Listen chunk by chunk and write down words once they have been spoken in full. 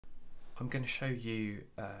I'm going to show you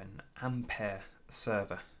an Ampere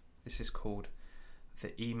server. This is called the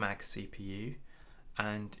eMag CPU,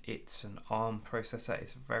 and it's an ARM processor.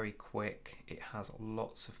 It's very quick, it has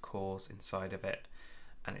lots of cores inside of it,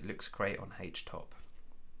 and it looks great on HTOP.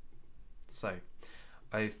 So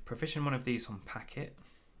I've provisioned one of these on Packet,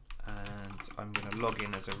 and I'm going to log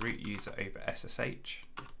in as a root user over SSH.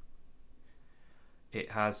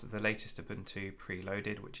 It has the latest Ubuntu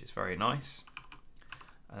preloaded, which is very nice.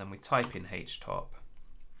 And then we type in HTOP.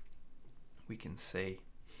 We can see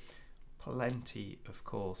plenty of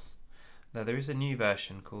cores. Now there is a new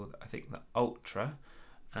version called, I think, the Ultra,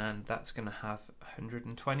 and that's going to have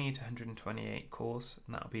 120 to 128 cores,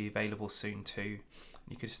 and that'll be available soon too.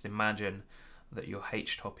 You could just imagine that your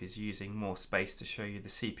HTOP is using more space to show you the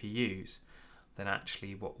CPUs than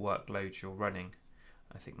actually what workloads you're running.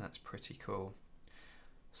 I think that's pretty cool.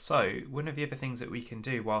 So one of the other things that we can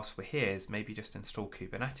do whilst we're here is maybe just install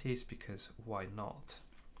Kubernetes, because why not?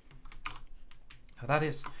 Now that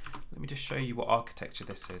is, let me just show you what architecture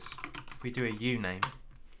this is. If we do a uname,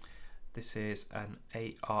 this is an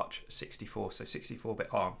AArch64, so 64-bit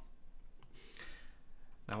ARM.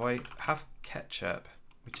 Now I have Ketchup,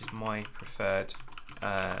 which is my preferred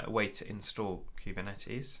way to install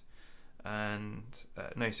Kubernetes, and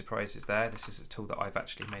no surprises there. This is a tool that I've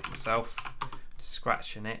actually made myself.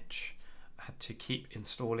 Scratch an itch. I had to keep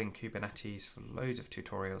installing Kubernetes for loads of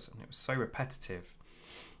tutorials, and it was so repetitive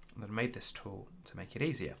that I made this tool to make it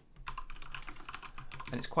easier.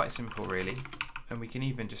 And it's quite simple really, and we can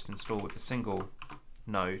even just install with a single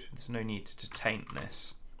node. There's no need to taint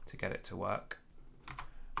this to get it to work.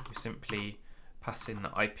 We simply pass in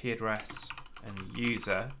the IP address and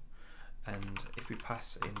user, and if we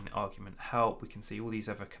pass in the argument help, we can see all these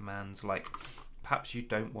other commands, like perhaps you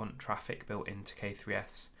don't want traffic built into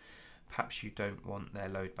K3s, perhaps you don't want their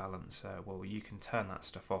load balancer. Well, you can turn that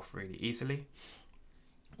stuff off really easily.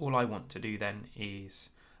 All I want to do then is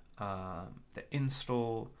the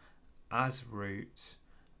install as root,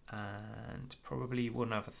 and probably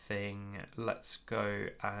one other thing. Let's go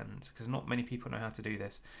and, because not many people know how to do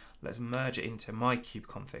this, let's merge it into my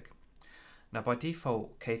kubeconfig. Now by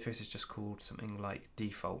default, K3s is just called something like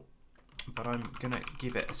default, but I'm going to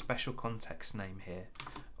give it a special context name here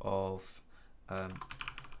of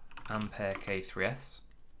Ampere k3s.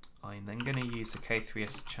 I'm then going to use the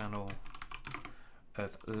k3s channel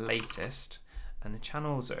of latest, and the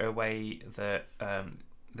channels are a way that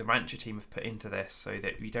the Rancher team have put into this so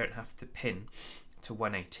that we don't have to pin to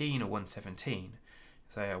 118 or 117.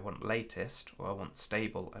 So I want latest or I want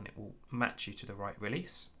stable, and it will match you to the right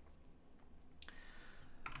release.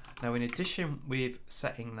 Now in addition with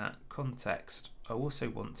setting that context, I also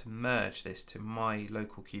want to merge this to my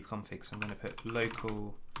local kube config. So I'm going to put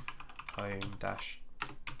local home-kube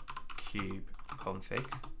config.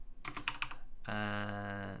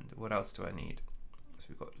 And what else do I need? So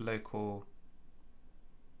we've got local,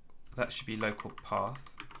 that should be local path.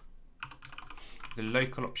 The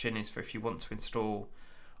local option is for if you want to install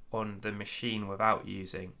on the machine without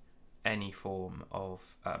using any form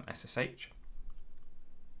of SSH.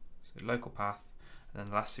 So local path, and then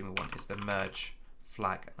the last thing we want is the merge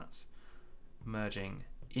flag, and that's merging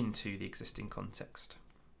into the existing context.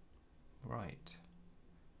 Right.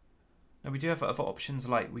 Now we do have other options,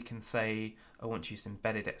 like we can say I want to use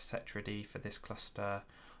embedded etc.d for this cluster.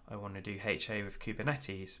 I want to do HA with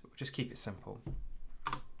Kubernetes, but we'll just keep it simple.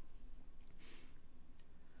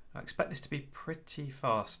 I expect this to be pretty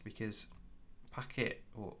fast because Packet,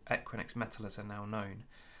 or Equinix Metal as are now known,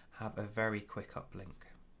 have a very quick uplink.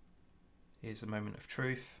 Here's a moment of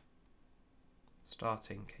truth.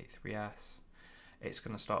 Starting K3s. It's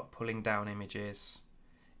going to start pulling down images.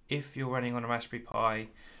 If you're running on a Raspberry Pi,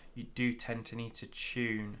 you do tend to need to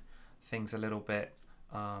tune things a little bit.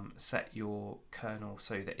 Set your kernel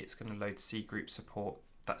so that it's going to load C group support.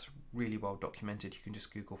 That's really well documented. You can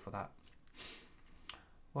just Google for that.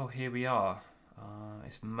 Well, here we are.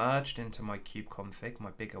 It's merged into my kubeconfig, my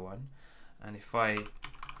bigger one. And if I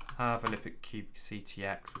have a look at kubectx,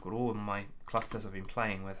 we've got all of my clusters I've been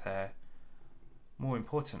playing with here. More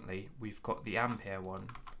importantly, we've got the Ampere one,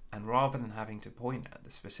 and rather than having to point at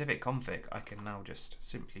the specific config, I can now just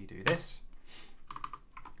simply do this.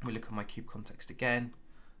 We look at my kube context again.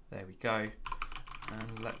 There we go.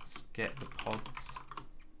 And let's get the pods.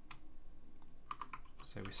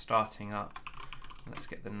 So we're starting up. Let's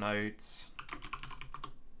get the nodes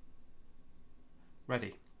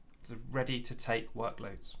ready. So ready to take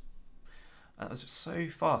workloads. And that was just so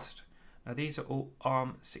fast. Now these are all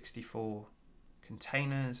ARM64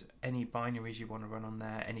 containers. Any binaries you want to run on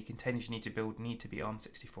there, any containers you need to build need to be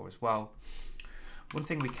ARM64 as well. One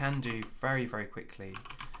thing we can do very, very quickly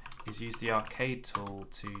is use the arcade tool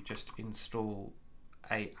to just install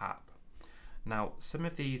a app. Now, some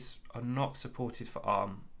of these are not supported for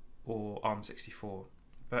ARM or ARM64,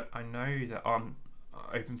 but I know that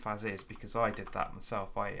Openfaz is, because I did that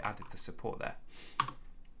myself. I added the support there.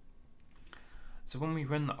 So when we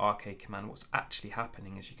run the arcade command, what's actually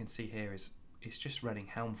happening, as you can see here, is it's just running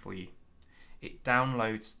Helm for you. It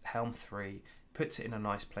downloads Helm 3, puts it in a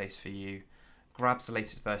nice place for you, grabs the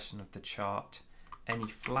latest version of the chart. Any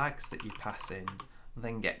flags that you pass in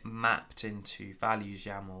then get mapped into values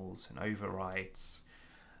YAMLs and overrides,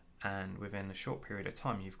 and within a short period of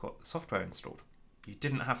time you've got the software installed. You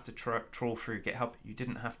didn't have to trawl through GitHub, you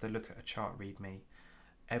didn't have to look at a chart readme.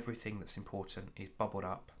 Everything that's important is bubbled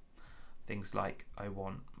up. Things like, I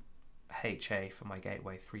want HA for my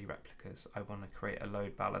gateway, 3 replicas, I want to create a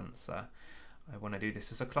load balancer, I want to do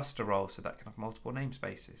this as a cluster role so that can have multiple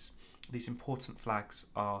namespaces. These important flags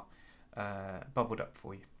are bubbled up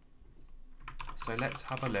for you. So let's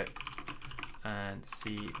have a look and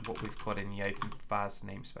see what we've got in the Openfaz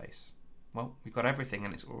namespace. Well, we've got everything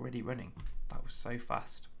and it's already running. That was so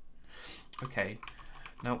fast. Okay,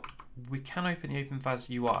 now we can open the Openfaz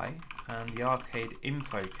UI, and the arcade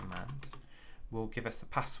info command will give us the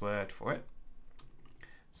password for it.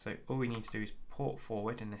 So all we need to do is port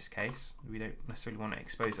forward in this case. We don't necessarily want to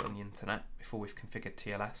expose it on the internet before we've configured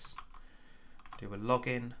TLS. Do a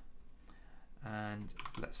login, and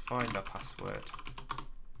let's find our password.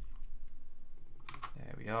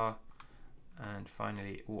 There we are. And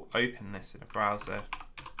finally, we'll open this in a browser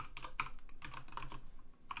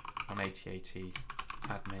on AT-AT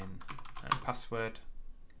admin and password.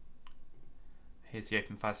 Here's the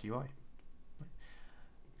Openfaz UI.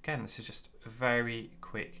 Again, this is just a very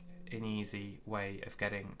quick and easy way of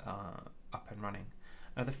getting up and running.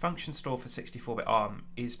 Now, the function store for 64-bit ARM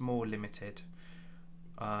is more limited.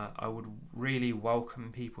 I would really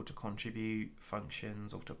welcome people to contribute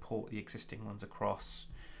functions or to port the existing ones across.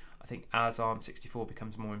 I think as ARM64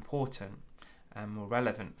 becomes more important and more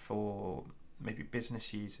relevant for maybe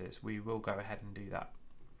business users, we will go ahead and do that.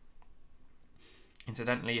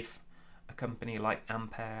 Incidentally, if a company like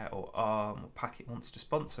Ampere or ARM or Packet wants to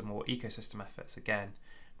sponsor more ecosystem efforts, again,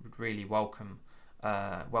 would really welcome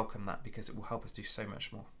that, because it will help us do so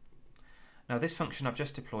much more. Now, this function I've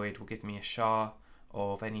just deployed will give me a SHA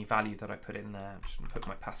of any value that I put in there. I'm just going to put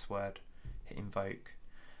my password, hit invoke.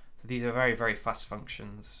 So these are very, very fast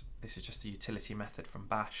functions. This is just a utility method from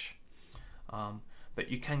Bash. But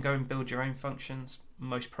you can go and build your own functions.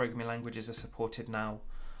 Most programming languages are supported now.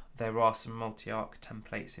 There are some multi-arc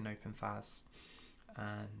templates in Openfaz.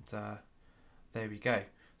 And there we go.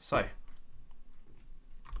 So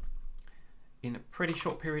in a pretty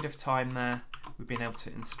short period of time there, we've been able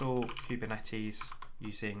to install Kubernetes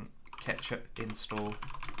using ketchup install.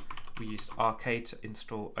 We used arcade to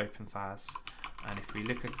install Openfaz, and if we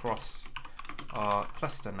look across our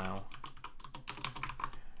cluster now,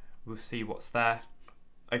 we'll see what's there.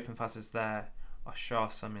 Openfaz is there, our SHA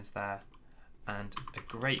sum is there, and a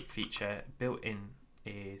great feature built in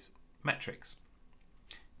is metrics.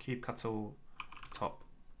 kubectl top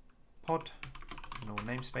pod in all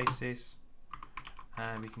namespaces,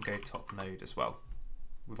 and we can go top node as well.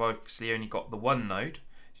 We've obviously only got the one node,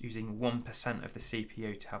 using 1% of the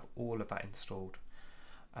CPU to have all of that installed,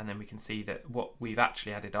 and then we can see that what we've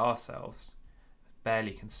actually added ourselves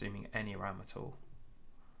barely consuming any RAM at all,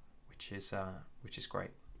 which is great.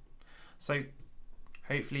 So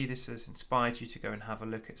hopefully this has inspired you to go and have a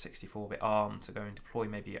look at 64-bit ARM, to go and deploy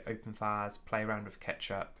maybe at Openfaz, play around with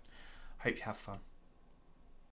ketchup. Hope you have fun.